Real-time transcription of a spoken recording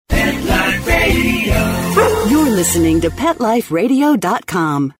You're listening to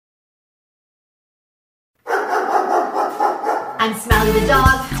PetLifeRadio.com. I'm Smiley the dog.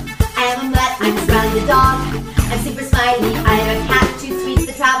 I am a mutt. I'm Smiley the dog. I'm super smiley. I have a cat, 2 sweets,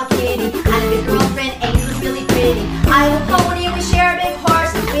 the travel kitty. And a good girlfriend, Angel's really pretty. I have a pony and we share a big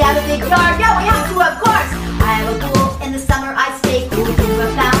horse. We have a big yard, yeah, we have to, of course. I have a pool. In the summer I stay cool. We do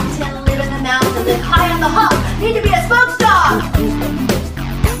a fountain, live in the mountain, live high on the hog. Need to be a spokes dog.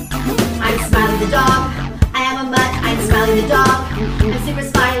 I'm Smiley the dog. I am a mutt. I'm Smiley the dog. I'm super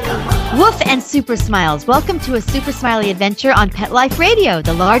smiley. Woof and Super Smiles. Welcome to a Super Smiley adventure on Pet Life Radio,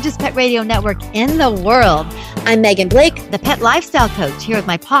 the largest pet radio network in the world. I'm Megan Blake, the pet lifestyle coach, here with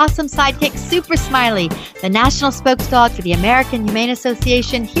my possum sidekick, Super Smiley, the national spokesdog for the American Humane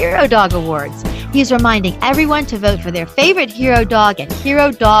Association Hero Dog Awards. He's reminding everyone to vote for their favorite hero dog at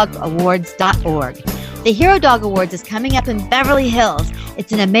herodogawards.org. The Hero Dog Awards is coming up in Beverly Hills.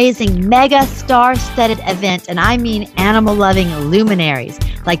 It's an amazing mega star-studded event, and I mean animal-loving luminaries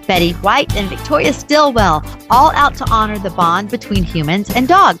like Betty White and Victoria Stilwell, all out to honor the bond between humans and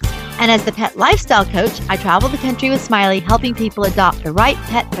dogs. And as the pet lifestyle coach, I travel the country with Smiley, helping people adopt the right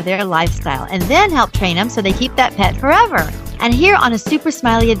pet for their lifestyle and then help train them so they keep that pet forever. And here on a Super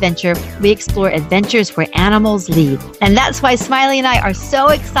Smiley adventure, we explore adventures where animals lead. And that's why Smiley and I are so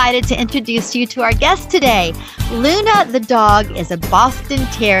excited to introduce you to our guest today. Luna the dog is a Boston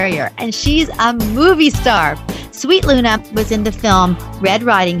Terrier, and she's a movie star. Sweet Luna was in the film Red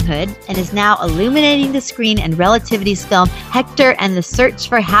Riding Hood and is now illuminating the screen in Relativity's film Hector and the Search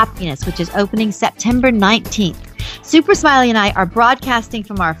for Happiness, which is opening September 19th. Super Smiley and I are broadcasting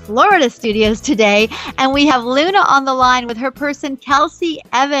from our Florida studios today, and we have Luna on the line with her person, Kelsey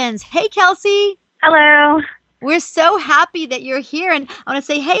Evans. Hey, Kelsey. Hello. We're so happy that you're here, and I want to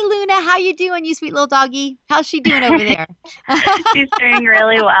say, hey, Luna, how you doing, you sweet little doggy? How's she doing over there? She's doing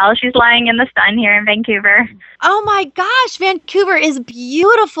really well. She's lying in the sun here in Vancouver. Oh, my gosh. Vancouver is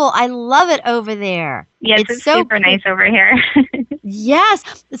beautiful. I love it over there. Yes, it's so super nice over here.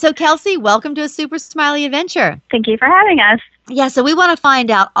 Yes. So, Kelsey, welcome to a Super Smiley adventure. Thank you for having us. Yeah, so we want to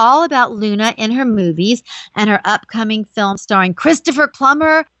find out all about Luna in her movies and her upcoming film starring Christopher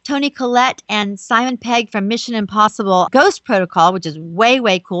Plummer, Toni Collette, and Simon Pegg from Mission Impossible Ghost Protocol, which is way,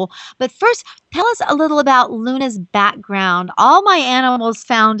 way cool. But first, tell us a little about Luna's background. All my animals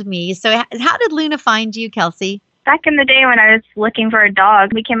found me. So how did Luna find you, Kelsey? Back in the day when I was looking for a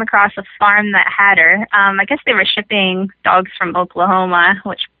dog, we came across a farm that had her. I guess they were shipping dogs from Oklahoma,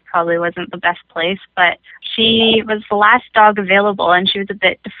 which probably wasn't the best place, but she was the last dog available, and she was a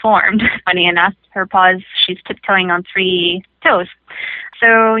bit deformed. Funny enough, her paws, she's tiptoeing on 3 toes.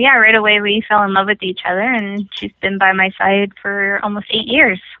 So, yeah, right away we fell in love with each other, and she's been by my side for almost 8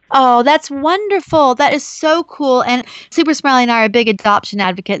 years. Oh, that's wonderful. That is so cool. And Super Smiley and I are big adoption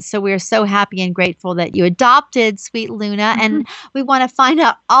advocates, so we're so happy and grateful that you adopted sweet Luna. Mm-hmm. And we want to find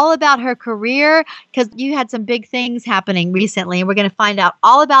out all about her career because you had some big things happening recently, and we're going to find out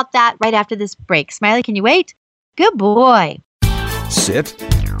all about that right after this break. Smiley, can you wait? Good boy. Sit.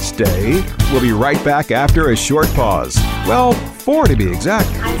 Stay. We'll be right back after a short pause. Well, 4 to be exact.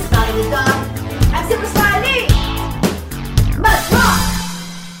 I'm Smiley the dog. I'm Super Smiley. Let's rock.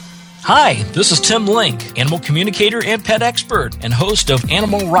 Hi, this is Tim Link, animal communicator and pet expert and host of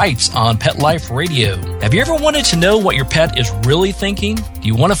Animal Rights on Pet Life Radio. Have you ever wanted to know what your pet is really thinking? Do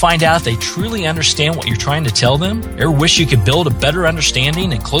you want to find out if they truly understand what you're trying to tell them? Ever wish you could build a better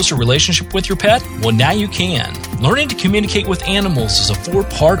understanding and closer relationship with your pet? Well, now you can. Learning to Communicate with Animals is a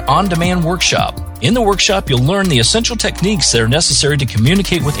 4-part on-demand workshop. In the workshop, you'll learn the essential techniques that are necessary to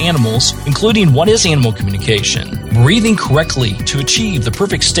communicate with animals, including what is animal communication, breathing correctly to achieve the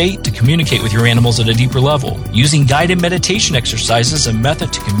perfect state to communicate with your animals at a deeper level, using guided meditation exercises and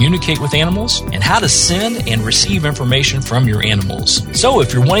method to communicate with animals, and how to send and receive information from your animals. So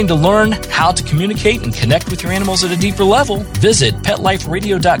if you're wanting to learn how to communicate and connect with your animals at a deeper level, visit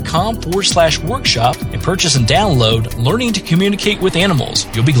PetLifeRadio.com/workshop and purchase and download Learning to Communicate with Animals.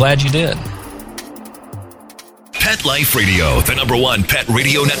 You'll be glad you did. Pet Life Radio, the #1 pet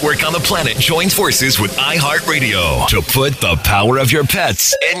radio network on the planet, joins forces with iHeartRadio to put the power of your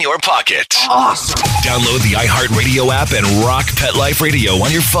pets in your pocket. Awesome. Download the iHeartRadio app and rock Pet Life Radio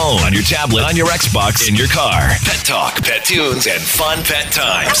on your phone, on your tablet, on your Xbox, in your car. Pet talk, pet tunes, and fun pet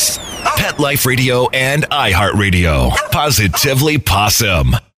times. Pet Life Radio and iHeartRadio. Positively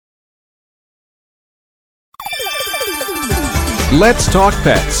Possum. Let's talk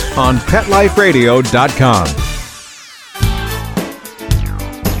pets on PetLifeRadio.com.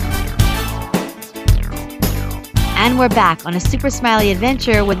 And we're back on a Super Smiley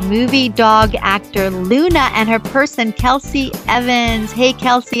adventure with movie dog actor Luna and her person, Kelsey Evans. Hey,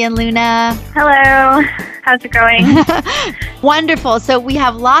 Kelsey and Luna. Hello. How's it going? Wonderful. So we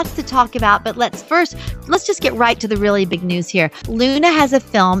have lots to talk about, but let's just get right to the really big news here. Luna has a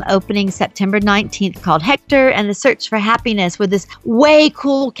film opening September 19th called Hector and the Search for Happiness with this way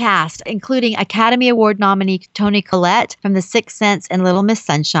cool cast, including Academy Award nominee Toni Collette from The Sixth Sense and Little Miss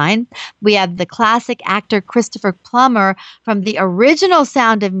Sunshine. We have the classic actor Christopher Plummer from the original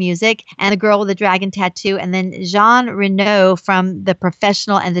Sound of Music and The Girl with the Dragon Tattoo, and then Jean Reno from The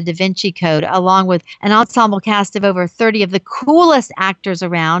Professional and The Da Vinci Code, along with an ensemble cast of over 30 of the coolest actors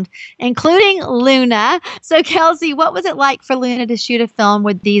around, including Luna. So, Kelsey, what was it like for Luna to shoot a film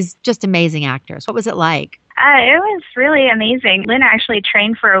with these just amazing actors? What was it like? It was really amazing. Luna actually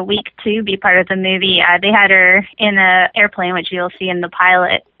trained for a week to be part of the movie. They had her in an airplane, which you'll see in the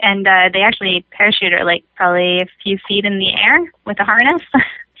pilot, and they actually parachuted her like probably a few feet in the air with a harness.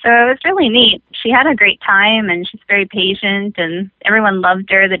 So it was really neat. She had a great time, and she's very patient, and everyone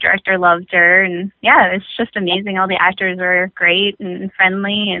loved her. The director loved her, and yeah, it's just amazing. All the actors were great and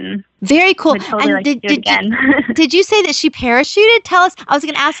friendly, and very cool. would totally like to do it again. Did you say that she parachuted? Tell us. I was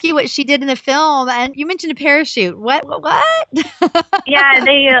going to ask you what she did in the film, and you mentioned a parachute. What? Yeah,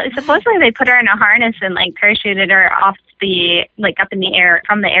 they supposedly they put her in a harness and like parachuted her off up in the air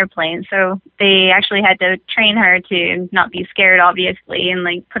from the airplane. So they actually had to train her to not be scared, obviously, and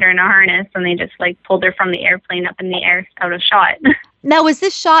like put her in a harness, and they just like pulled her from the airplane up in the air out of shot. Now, was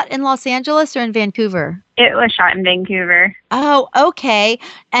this shot in Los Angeles or in Vancouver? It was shot in Vancouver. Oh, okay.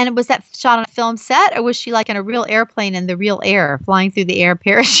 And was that shot on a film set, or was she like in a real airplane in the real air, flying through the air,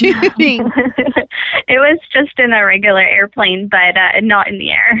 parachuting? It was just in a regular airplane, but not in the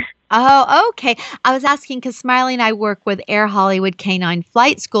air. Oh, okay. I was asking because Smiley and I work with Air Hollywood Canine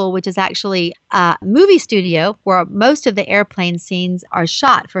Flight School, which is actually a movie studio where most of the airplane scenes are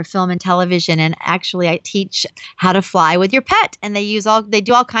shot for film and television. And actually, I teach how to fly with your pet, and they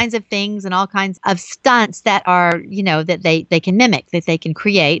do all kinds of things and all kinds of stunts that are, that they can mimic, that they can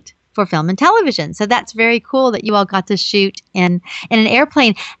create for film and television. So that's very cool that you all got to shoot in an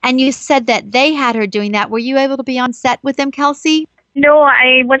airplane. And you said that they had her doing that. Were you able to be on set with them, Kelsey? No,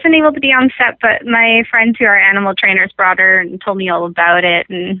 I wasn't able to be on set, but my friends who are animal trainers brought her and told me all about it.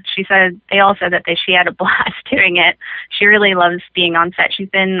 And they all said that she had a blast doing it. She really loves being on set. She's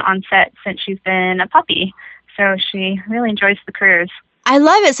been on set since she's been a puppy. So she really enjoys the cruise. I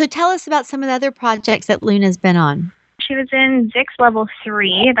love it. So tell us about some of the other projects that Luna's been on. She was in Zix Level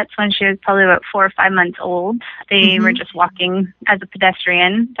 3. That's when she was probably about 4 or 5 months old. They were just walking as a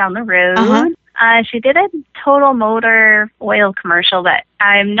pedestrian down the road. Uh-huh. She did a Total Motor oil commercial that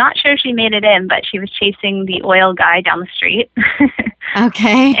I'm not sure she made it in, but she was chasing the oil guy down the street.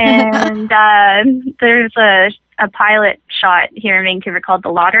 Okay. And there's a pilot shot here in Vancouver called The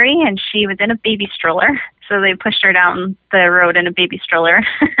Lottery, and she was in a baby stroller. So they pushed her down the road in a baby stroller.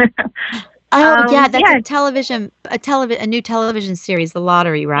 Yeah, that's a new television series, The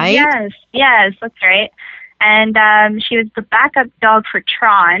Lottery, right? Yes, that's right. And she was the backup dog for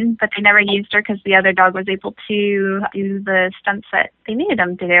Tron, but they never used her because the other dog was able to do the stunts that they needed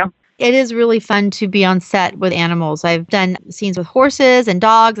him to do. It is really fun to be on set with animals. I've done scenes with horses and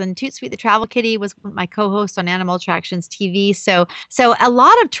dogs, and Toot Sweet the Travel Kitty was my co-host on Animal Attractions TV. So a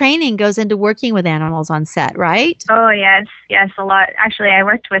lot of training goes into working with animals on set, right? Oh, yes, a lot. Actually, I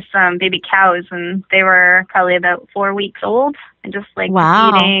worked with some baby cows, and they were probably about 4 weeks old, and just like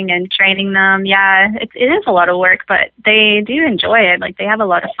feeding and training them. Yeah, it is a lot of work, but they do enjoy it. Like, they have a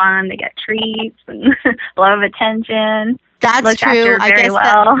lot of fun. They get treats and a lot of attention. That's true. I guess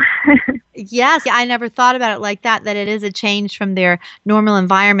well. Yes, I never thought about it like that it is a change from their normal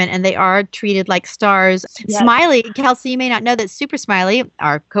environment, and they are treated like stars. Yes. Smiley, Kelsey, you may not know that Super Smiley,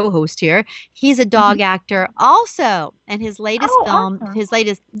 our co-host here, he's a dog actor also. And his latest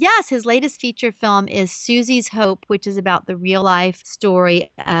his latest feature film is Susie's Hope, which is about the real life story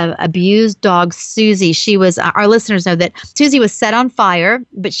of abused dog Susie. She was, our listeners know that Susie was set on fire,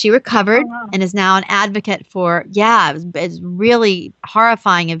 but she recovered and is now an advocate for, it's a really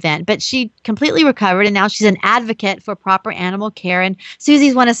horrifying event, but she completely recovered, and now she's an advocate for proper animal care. And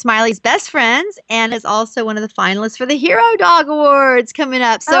Susie's one of Smiley's best friends and is also one of the finalists for the Hero Dog Awards coming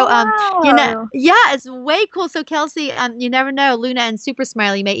up. So, it's way cool. So, Kelsey, you never know, Luna and Super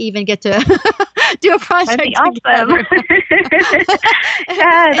Smiley may even get to do a project That'd be awesome.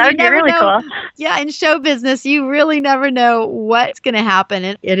 Yeah, that would be really cool. Yeah, in show business, you really never know what's going to happen.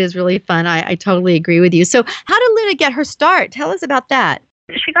 It is really fun. I totally agree with you. So how did Luna get her start? Tell us about that.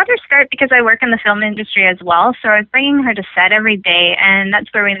 She got her start because I work in the film industry as well, so I was bringing her to set every day, and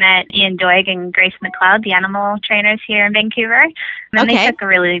that's where we met Ian Doig and Grace McLeod, the animal trainers here in Vancouver. And they took a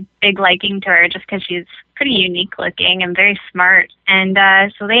really big liking to her just because she's pretty unique looking and very smart. And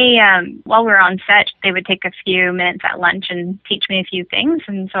so they, while we were on set, they would take a few minutes at lunch and teach me a few things,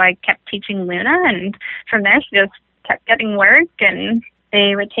 and so I kept teaching Luna, and from there she just kept getting work, and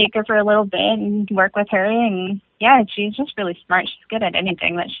they would take her for a little bit and work with her, and yeah, she's just really smart. She's good at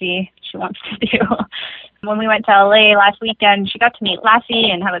anything that she wants to do. When we went to LA last weekend, she got to meet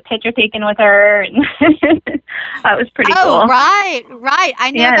Lassie and have a picture taken with her. And that was pretty cool. Oh, right. I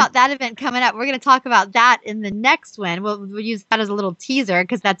know about that event coming up. We're going to talk about that in the next one. We'll use that as a little teaser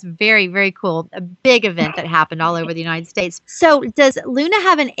because that's very, very cool. A big event that happened all over the United States. So does Luna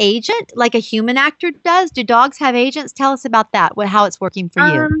have an agent like a human actor does? Do dogs have agents? Tell us about that, how it's working for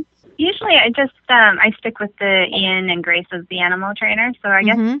you. Usually I just, I stick with the Ian and Grace as the animal trainer. So I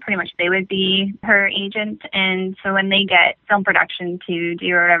guess pretty much they would be her agent. And so when they get film production to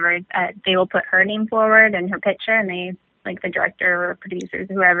do or whatever, they will put her name forward and her picture, and they, like the director or producers,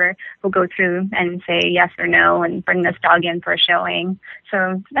 whoever, will go through and say yes or no and bring this dog in for a showing.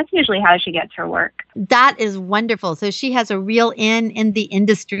 So that's usually how she gets her work. That is wonderful. So she has a real in the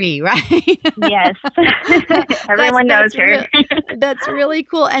industry, right? Yes. Everyone knows her. That's really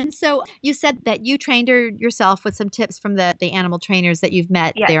cool. And so you said that you trained her yourself with some tips from the animal trainers that you've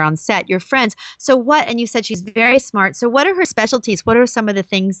met there on set, your friends. So and you said she's very smart. So what are her specialties? What are some of the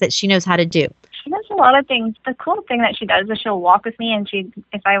things that she knows how to do? She does a lot of things. The cool thing that she does is she'll walk with me, and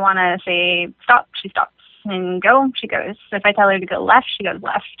if I want to say stop, she stops, and go, she goes. If I tell her to go left, she goes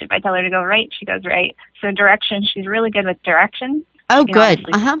left. If I tell her to go right, she goes right. So direction, she's really good with direction. Oh, good.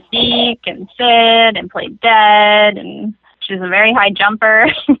 Speak and sit and play dead, and she's a very high jumper.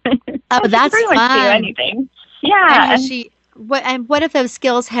 Oh, that's pretty fun. much do anything. Yeah. And what of those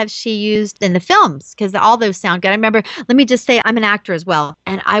skills have she used in the films? Because all those sound good. I remember, let me just say, I'm an actor as well.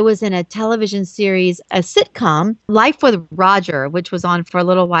 And I was in a television series, a sitcom, Life with Roger, which was on for a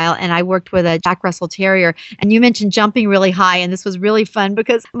little while. And I worked with a Jack Russell Terrier. And you mentioned jumping really high. And this was really fun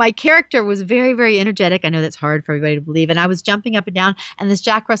because my character was very, very energetic. I know that's hard for everybody to believe. And I was jumping up and down. And this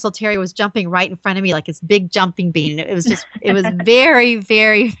Jack Russell Terrier was jumping right in front of me like this big jumping bean. It was very,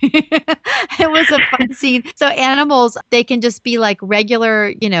 very, it was a fun scene. So animals, they can just be like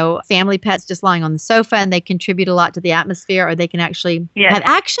regular, family pets just lying on the sofa, and they contribute a lot to the atmosphere, or they can actually have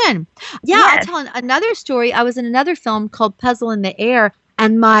action. I'll tell another story. I was in another film called Puzzle in the Air,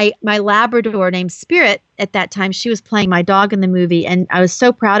 and my Labrador named Spirit at that time, she was playing my dog in the movie, and I was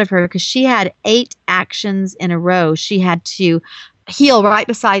so proud of her because she had 8 actions in a row. She had to heel right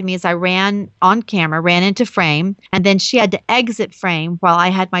beside me as I ran into frame, and then she had to exit frame while I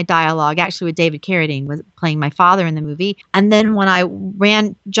had my dialogue, actually with David Carradine, was playing my father in the movie. And then when I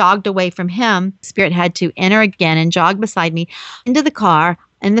jogged away from him, Spirit had to enter again and jog beside me into the car,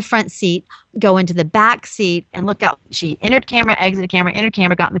 in the front seat, go into the back seat, and look out. She entered camera, exited camera, entered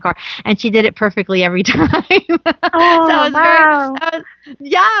camera, got in the car, and she did it perfectly every time. I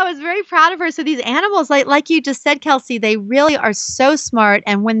was very proud of her. So these animals, like you just said, Kelsey, they really are so smart.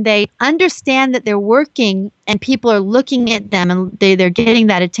 And when they understand that they're working and people are looking at them and they're getting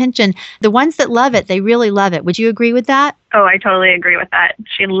that attention, the ones that love it, they really love it. Would you agree with that? Oh, I totally agree with that.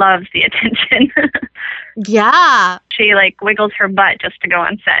 She loves the attention. Yeah. She wiggles her butt just to go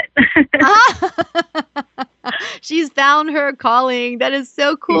on set. She's found her calling. That is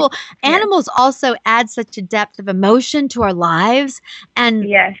so cool. Animals also add such a depth of emotion to our lives. And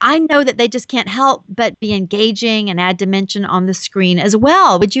I know that they just can't help but be engaging and add dimension on the screen as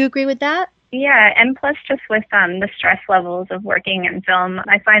well. Would you agree with that? Yeah, and plus just with the stress levels of working in film,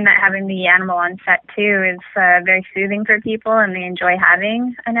 I find that having the animal on set too is very soothing for people, and they enjoy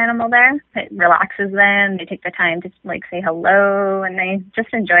having an animal there. It relaxes them. They take the time to say hello, and they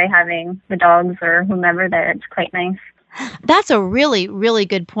just enjoy having the dogs or whomever there. It's quite nice. That's a really, really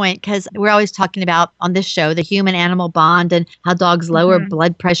good point, because we're always talking about on this show the human-animal bond and how dogs lower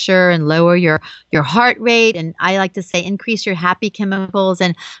blood pressure and lower your heart rate. And I like to say increase your happy chemicals.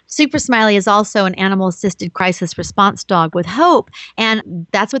 And Super Smiley is also an animal-assisted crisis response dog with hope. And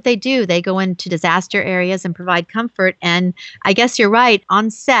that's what they do. They go into disaster areas and provide comfort. And I guess you're right.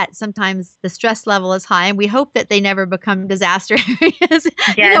 On set, sometimes the stress level is high, and we hope that they never become disaster areas,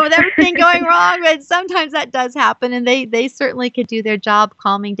 with everything going wrong. But sometimes that does happen, and they certainly could do their job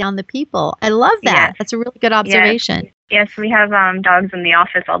calming down the people. I love that. Yes. That's a really good observation. Yes, we have dogs in the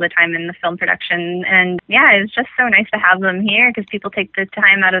office all the time in the film production. And it's just so nice to have them here because people take the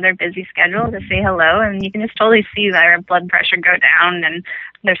time out of their busy schedule to say hello. And you can just totally see their blood pressure go down and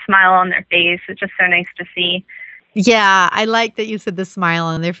their smile on their face. It's just so nice to see. Yeah, I like that you said the smile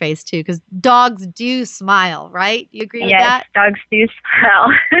on their face too, because dogs do smile, right? You agree with Yes, that? dogs do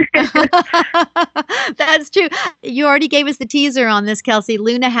smile. That's true. You already gave us the teaser on this, Kelsey.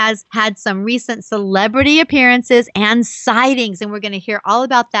 Luna has had some recent celebrity appearances and sightings, and we're going to hear all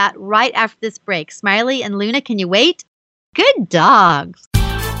about that right after this break. Smiley and Luna, can you wait? Good dogs.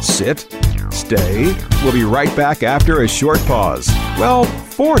 Sit, stay. We'll be right back after a short pause. Well,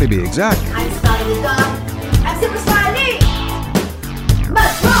 4 to be exact. I'm Smiley the dog. I'm Super Smiley.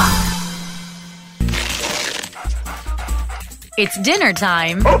 Let's rock. It's dinner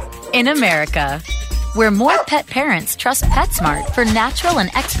time in America, where more pet parents trust PetSmart for natural and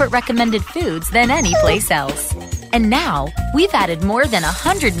expert recommended foods than any place else. And now, we've added more than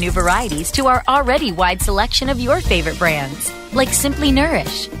 100 new varieties to our already wide selection of your favorite brands, like Simply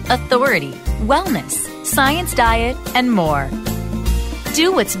Nourish, Authority, Wellness, Science Diet, and more.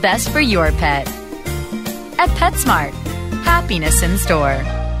 Do what's best for your pet. At PetSmart, happiness in store.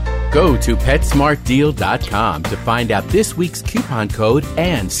 Go to PetSmartDeal.com to find out this week's coupon code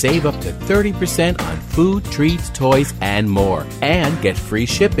and save up to 30% on food, treats, toys, and more. And get free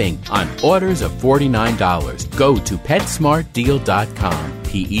shipping on orders of $49. Go to PetSmartDeal.com.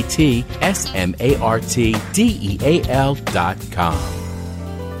 PetSmartDeal.com.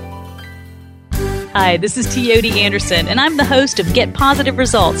 Hi, this is Teody Anderson, and I'm the host of Get Positive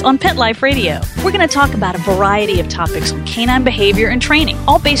Results on Pet Life Radio. We're going to talk about a variety of topics on canine behavior and training,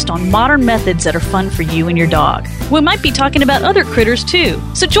 all based on modern methods that are fun for you and your dog. We might be talking about other critters too,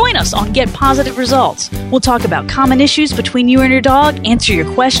 so join us on Get Positive Results. We'll talk about common issues between you and your dog, answer your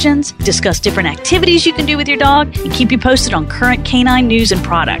questions, discuss different activities you can do with your dog, and keep you posted on current canine news and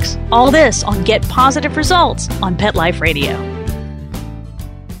products. All this on Get Positive Results on Pet Life Radio.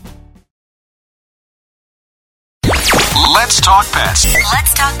 Let's talk pets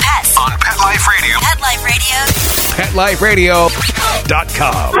Let's talk pets on Pet Life Radio. Pet Life Radio.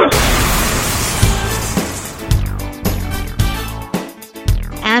 PetLifeRadio.com.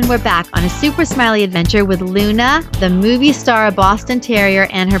 And we're back on a super smiley adventure with Luna, the movie star Boston Terrier,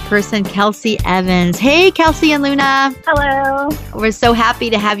 and her person, Kelsey Evans. Hey, Kelsey and Luna. Hello. We're so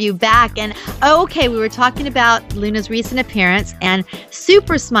happy to have you back. And okay, we were talking about Luna's recent appearance and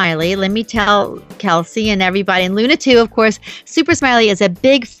Super Smiley. Let me tell Kelsey and everybody, and Luna too, of course, Super Smiley is a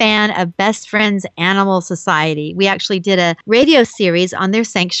big fan of Best Friends Animal Society. We actually did a radio series on their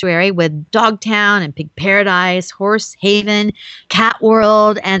sanctuary with Dogtown and Pig Paradise, Horse Haven, Cat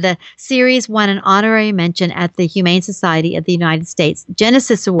World, and the series won an honorary mention at the Humane Society of the United States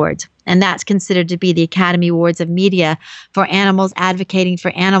Genesis Awards. And that's considered to be the Academy Awards of Media for animals advocating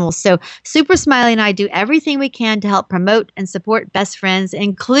for animals. So Super Smiley and I do everything we can to help promote and support Best Friends,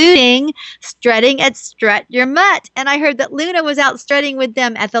 including strutting at Strut Your Mutt. And I heard that Luna was out strutting with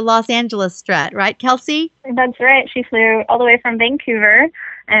them at the Los Angeles Strut, right, Kelsey? That's right. She flew all the way from Vancouver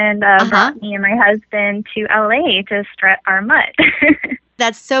and brought me and my husband to LA to strut our mutt.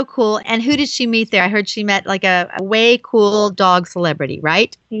 That's so cool. And who did she meet there? I heard she met like a way cool dog celebrity,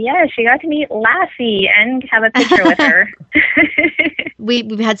 right? Yeah, she got to meet Lassie and have a picture with her.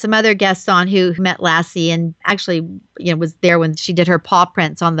 We've had some other guests on who met Lassie and actually was there when she did her paw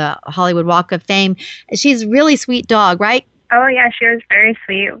prints on the Hollywood Walk of Fame. She's a really sweet dog, right? Oh, yeah, she was very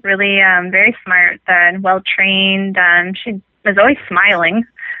sweet, really very smart and well-trained. She was always smiling.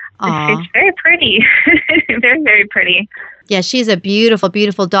 Aww. She's very pretty. Very, very pretty. Yeah, she's a beautiful,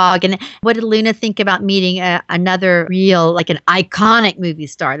 beautiful dog. And what did Luna think about meeting another real, like an iconic movie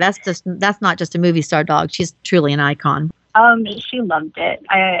star? That's not just a movie star dog. She's truly an icon. She loved it.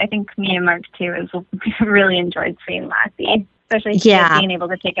 I think me and Mark too really enjoyed seeing Lassie, especially being able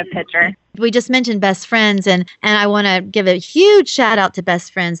to take a picture. We just mentioned Best Friends, and I want to give a huge shout out to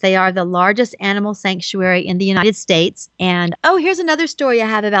Best Friends. They are the largest animal sanctuary in the United States. And here's another story I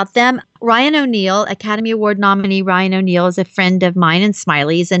have about them. Ryan O'Neal, Academy Award nominee Ryan O'Neal, is a friend of mine and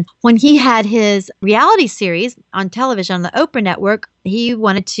Smiley's. And when he had his reality series on television on the Oprah Network, he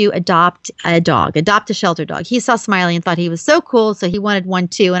wanted to adopt a shelter dog. He saw Smiley and thought he was so cool, so he wanted one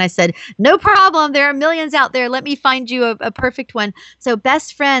too. And I said, no problem. There are millions out there. Let me find you a perfect one. So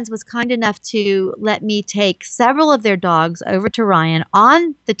Best Friends was kind enough to let me take several of their dogs over to Ryan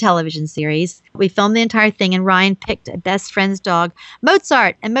on the television series. We filmed the entire thing, and Ryan picked a Best Friends dog,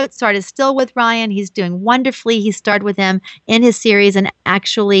 Mozart. And Mozart is still with Ryan. He's doing wonderfully. He starred with him in his series, and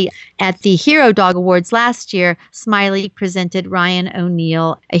actually at the Hero Dog Awards last year, Smiley presented Ryan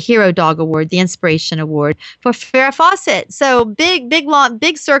O'Neal a Hero Dog Award, the Inspiration Award for Farrah Fawcett. So big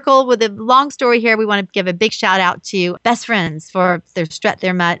circle with a long story here. We want to give a big shout out to Best Friends for their strut,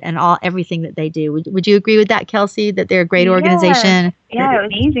 their mutt, and everything that they do. Would you agree with that, Kelsey, that they're a great organization? Yeah, it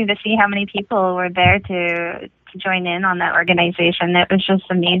was amazing to see how many people were there to to join in on that organization. It was just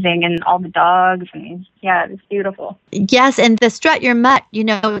amazing, and all the dogs, and yeah, it was beautiful. Yes, and the Strut Your Mutt,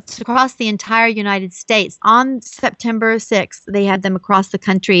 it's across the entire United States. On September 6th, they had them across the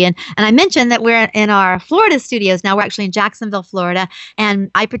country. And I mentioned that we're in our Florida studios now. We're actually in Jacksonville, Florida. And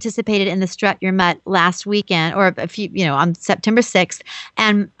I participated in the Strut Your Mutt last weekend, or on September 6th.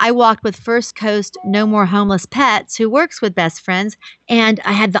 And I walked with First Coast No More Homeless Pets, who works with Best Friends. And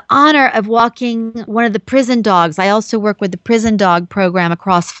I had the honor of walking one of the prison dogs. I also work with the prison dog program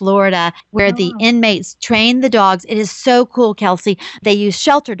across Florida, where the inmates train the dogs. It is so cool, Kelsey. They use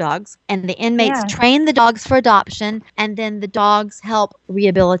shelter dogs, and the inmates train the dogs for adoption, and then the dogs help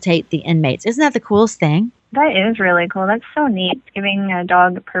rehabilitate the inmates. Isn't that the coolest thing? That is really cool. That's so neat. Giving a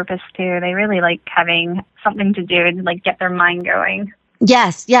dog a purpose too. They really like having something to do to like get their mind going.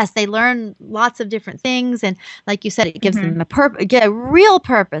 Yes. They learn lots of different things. And like you said, it gives them a real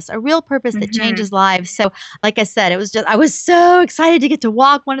purpose that changes lives. So like I said, I was so excited to get to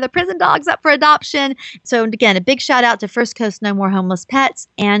walk one of the prison dogs up for adoption. So again, a big shout out to First Coast No More Homeless Pets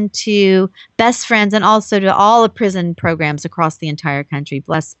and to Best Friends, and also to all the prison programs across the entire country.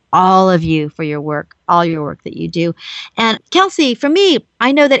 Bless all of you for your work, all your work that you do. And Kelsey, for me,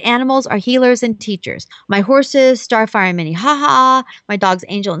 I know that animals are healers and teachers. My horses, Starfire and Minnie Haha, my dogs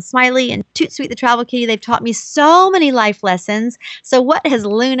Angel and Smiley, and Toot Sweet the Travel Kitty, they've taught me so many life lessons. So what has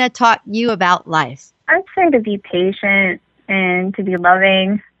Luna taught you about life? I'd say to be patient and to be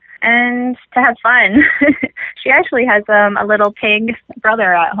loving and to have fun. She actually has a little pig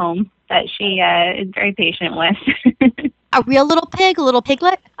brother at home that she is very patient with. A real little pig, a little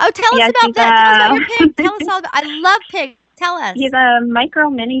piglet? Oh, tell us about that. Tell us about your pig. Tell us all about I love pigs. Tell us. He's a micro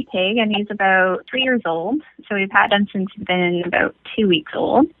mini pig, and he's about 3 years old. So we've had him since he's been about 2 weeks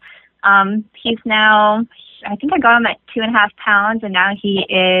old. He's now, I think I got him at 2.5 pounds, and now he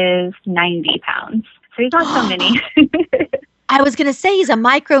is 90 pounds. So he's not so mini. I was going to say he's a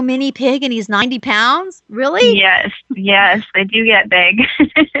micro mini pig and he's 90 pounds? Really? Yes, they do get big.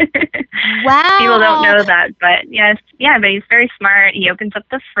 Wow. People don't know that, but yes. Yeah, but he's very smart. He opens up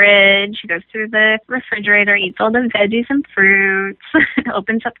the fridge, he goes through the refrigerator, eats all the veggies and fruits,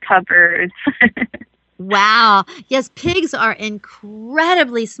 opens up cupboards. Wow. Yes, pigs are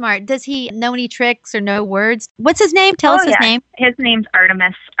incredibly smart. Does he know any tricks or know words? What's his name? Tell us his name. His name's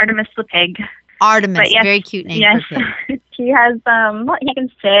Artemis the pig. Artemis, yes, very cute name for a pig. He has, he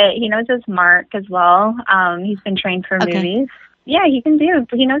can sit. He knows his mark as well. He's been trained for movies. Yeah, he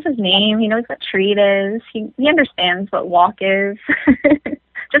knows his name. He knows what treat is. He understands what walk is.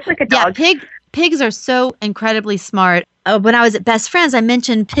 Just like a dog. Yeah, pigs are so incredibly smart. When I was at Best Friends, I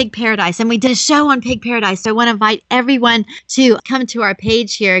mentioned Pig Paradise, and we did a show on Pig Paradise. So I want to invite everyone to come to our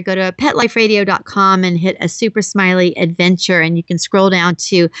page here. Go to PetLifeRadio.com and hit a Super Smiley adventure, and you can scroll down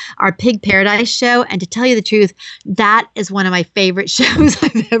to our Pig Paradise show. And to tell you the truth, that is one of my favorite shows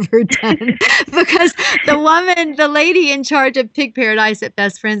I've ever done because the lady in charge of Pig Paradise at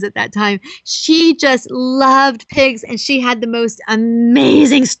Best Friends at that time, she just loved pigs, and she had the most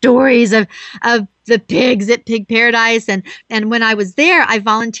amazing stories of the pigs at Pig Paradise. And when I was there, I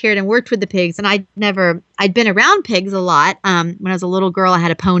volunteered and worked with the pigs. And I'd been around pigs a lot. When I was a little girl, I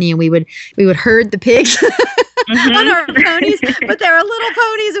had a pony, and we would herd the pigs on our ponies. But they were little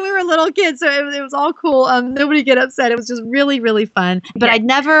ponies, and we were little kids, so it was all cool. Nobody get upset. It was just really, really fun. But I'd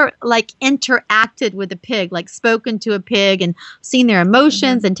never interacted with a pig, spoken to a pig and seen their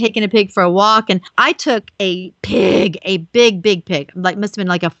emotions and taken a pig for a walk. And I took a pig, a big pig, must have been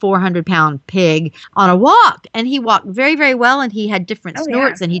a 400-pound pig, on a walk, and he walked very, very well, and he had different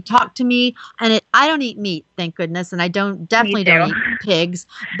snorts, and he talked to me. And I don't eat meat, thank goodness, and I definitely don't eat pigs,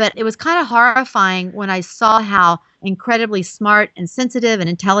 but it was kind of horrifying when I saw how incredibly smart and sensitive and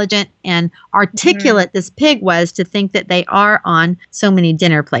intelligent and articulate this pig was, to think that they are on so many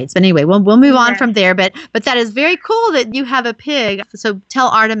dinner plates. But anyway, we'll move on from there. But that is very cool that you have a pig. So tell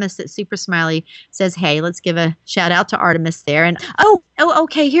Artemis that Super Smiley says, hey, let's give a shout out to Artemis there. And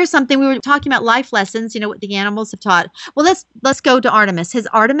okay, here's something. We were talking about life lessons, what the animals have taught. Well, let's go to Artemis. Has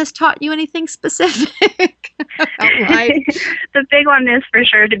Artemis taught you anything specific about life? The big one is for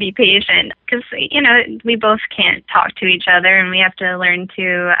sure to be patient, because we both can't talk to each other, and we have to learn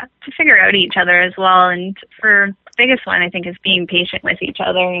to figure out each other as well. And for the biggest one, I think, is being patient with each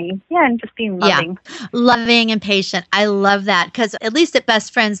other, and just being loving. Yeah, loving and patient. I love that, because at least at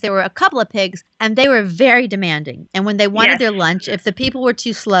Best Friends, there were a couple of pigs, and they were very demanding. And when they wanted their lunch, if the people were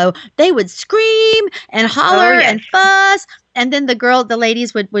too slow, they would scream and holler and fuss. And then the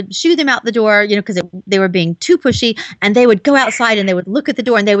ladies would shoo them out the door, because they were being too pushy, and they would go outside and they would look at the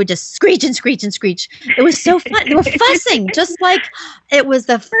door and they would just screech and screech and screech. It was so fun. They were fussing, just like it was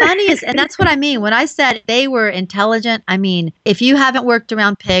the funniest. And that's what I mean. When I said they were intelligent, I mean, if you haven't worked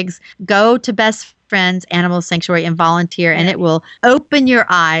around pigs, go to Best Friends Animal Sanctuary and volunteer, and it will open your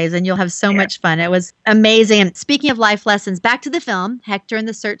eyes and you'll have so much fun. It was amazing. And speaking of life lessons, back to the film, Hector and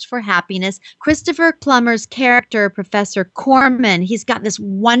the Search for Happiness. Christopher Plummer's character, Professor Corman, he's got this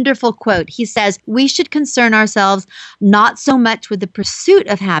wonderful quote. He says, "We should concern ourselves not so much with the pursuit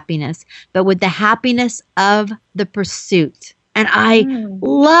of happiness, but with the happiness of the pursuit." And I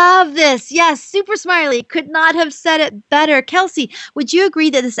love this. Yes, Super Smiley could not have said it better. Kelsey, would you agree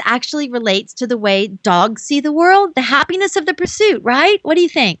that this actually relates to the way dogs see the world? The happiness of the pursuit, right? What do you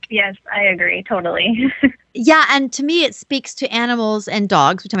think? Yes, I agree. Totally. Yeah, and to me, it speaks to animals and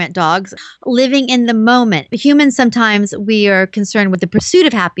dogs. We're talking about dogs living in the moment. Humans, sometimes we are concerned with the pursuit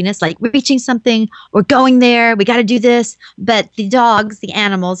of happiness, like reaching something or going there. We got to do this. But the dogs, the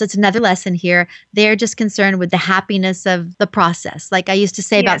animals, it's another lesson here. They're just concerned with the happiness of the process. Like I used to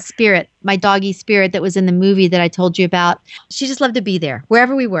say about Spirit, my doggy Spirit that was in the movie that I told you about. She just loved to be there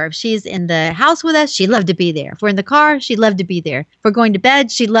wherever we were. If she's in the house with us, she loved to be there. If we're in the car, she loved to be there. If we're going to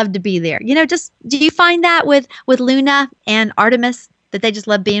bed, she loved to be there. Just do you find that with Luna and Artemis, that they just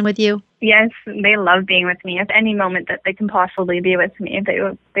love being with you? Yes, they love being with me. At any moment that they can possibly be with me, they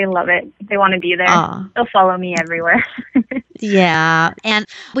love it. They want to be there. They'll follow me everywhere. Yeah. And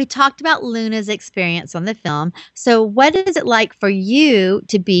we talked about Luna's experience on the film. So what is it like for you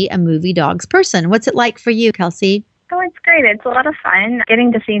to be a movie dogs person? What's it like for you, Kelsey? Oh, it's great. It's a lot of fun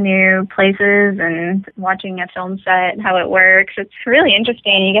getting to see new places and watching a film set, how it works. It's really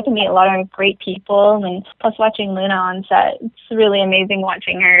interesting. You get to meet a lot of great people, and plus watching Luna on set, it's really amazing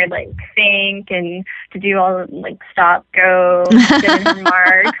watching her think and to do all stop, go, sit in her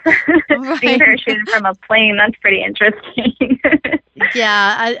marks. Seeing her shoot from a plane, that's pretty interesting.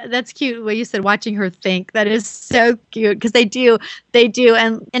 Yeah, that's cute. What you said, watching her think, that is so cute because they do.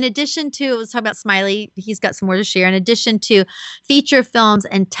 And in addition to, let's talk about Smiley. He's got some more to share. In addition to feature films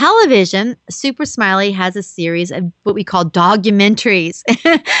and television, Super Smiley has a series of what we call documentaries.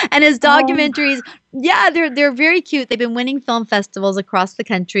 And his documentaries, they're very cute. They've been winning film festivals across the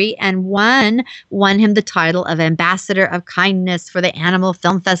country, and one won him the title of Ambassador of Kindness for the Animal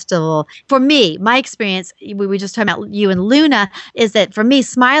Film Festival. For me, my experience, we were just talking about you and Luna, is that for me,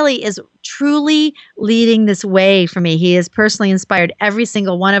 Smiley is truly leading this way for me. He has personally inspired every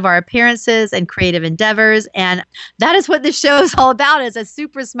single one of our appearances and creative endeavors. And that is what this show is all about, is a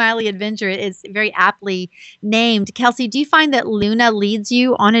Super Smiley adventure. It's very aptly named. Kelsey, do you find that Luna leads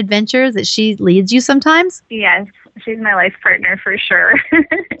you on adventures, that she leads you sometimes? Yes. She's my life partner for sure.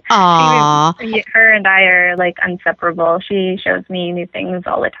 Aww. Her and I are inseparable. She shows me new things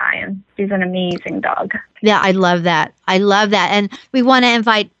all the time. She's an amazing dog. Yeah, I love that. And we want to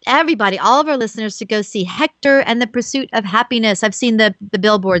invite everybody, all of our listeners, to go see Hector and the Pursuit of Happiness. I've seen the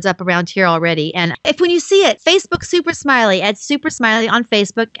billboards up around here already. And when you see it, Facebook Super Smiley, at Super Smiley on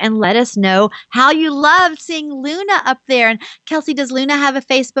Facebook, and let us know how you loved seeing Luna up there. And Kelsey, does Luna have a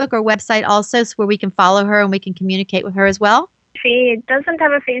Facebook or website also, so where we can follow her and we can communicate with her as well? She doesn't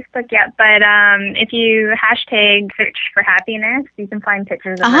have a Facebook yet, but if you hashtag search for happiness, you can find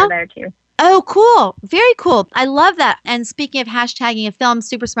pictures of her there too. Oh, cool. Very cool. I love that. And speaking of hashtagging a film,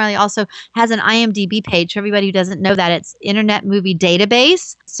 Super Smiley also has an IMDb page. For everybody who doesn't know that, it's Internet Movie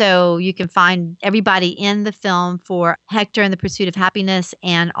Database. So you can find everybody in the film for Hector and the Pursuit of Happiness,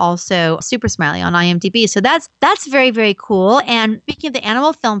 and also Super Smiley on IMDb. So that's very, very cool. And speaking of the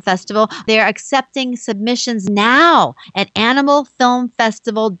Animal Film Festival, they're accepting submissions now at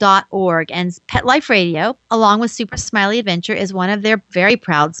animalfilmfestival.org. And Pet Life Radio, along with Super Smiley Adventure, is one of their very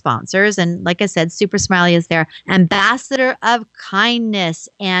proud sponsors. And like I said, Super Smiley is their ambassador of kindness.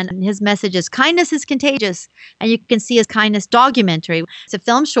 And his message is, kindness is contagious. And you can see his kindness documentary. It's a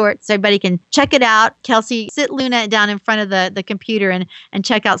film short, so everybody can check it out. Kelsey, sit Luna down in front of the computer and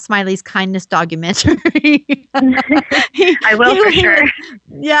check out Smiley's kindness documentary. I will for sure.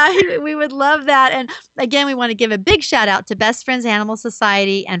 We would love that. And again, we want to give a big shout out to Best Friends Animal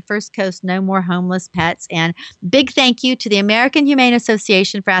Society and First Coast No More Homeless Pets. And big thank you to the American Humane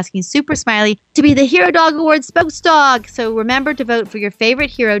Association for asking Super Smiley to be the Hero Dog Awards spokesdog. So remember to vote for your favorite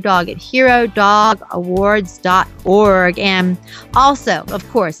hero dog at herodogawards.org. And also, of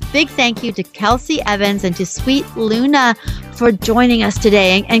course, big thank you to Kelsey Evans and to Sweet Luna for joining us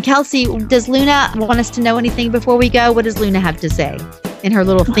today. And Kelsey, does Luna want us to know anything before we go? What does Luna have to say in her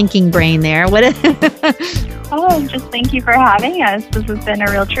little thinking brain there? Oh, just thank you for having us. This has been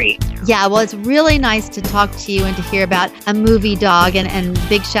a real treat. Yeah, well, it's really nice to talk to you and to hear about a movie dog. And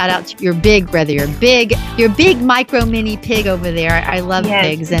big shout out to your big brother, your big micro mini pig over there. I love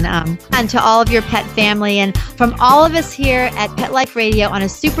pigs. And to all of your pet family. And from all of us here at Pet Life Radio on a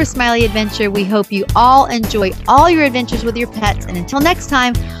Super Smiley adventure, we hope you all enjoy all your adventures with your pets. And until next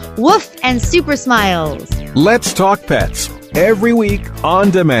time, woof and super smiles. Let's Talk Pets every week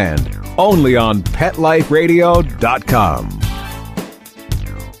on demand, only on PetLifeRadio.com.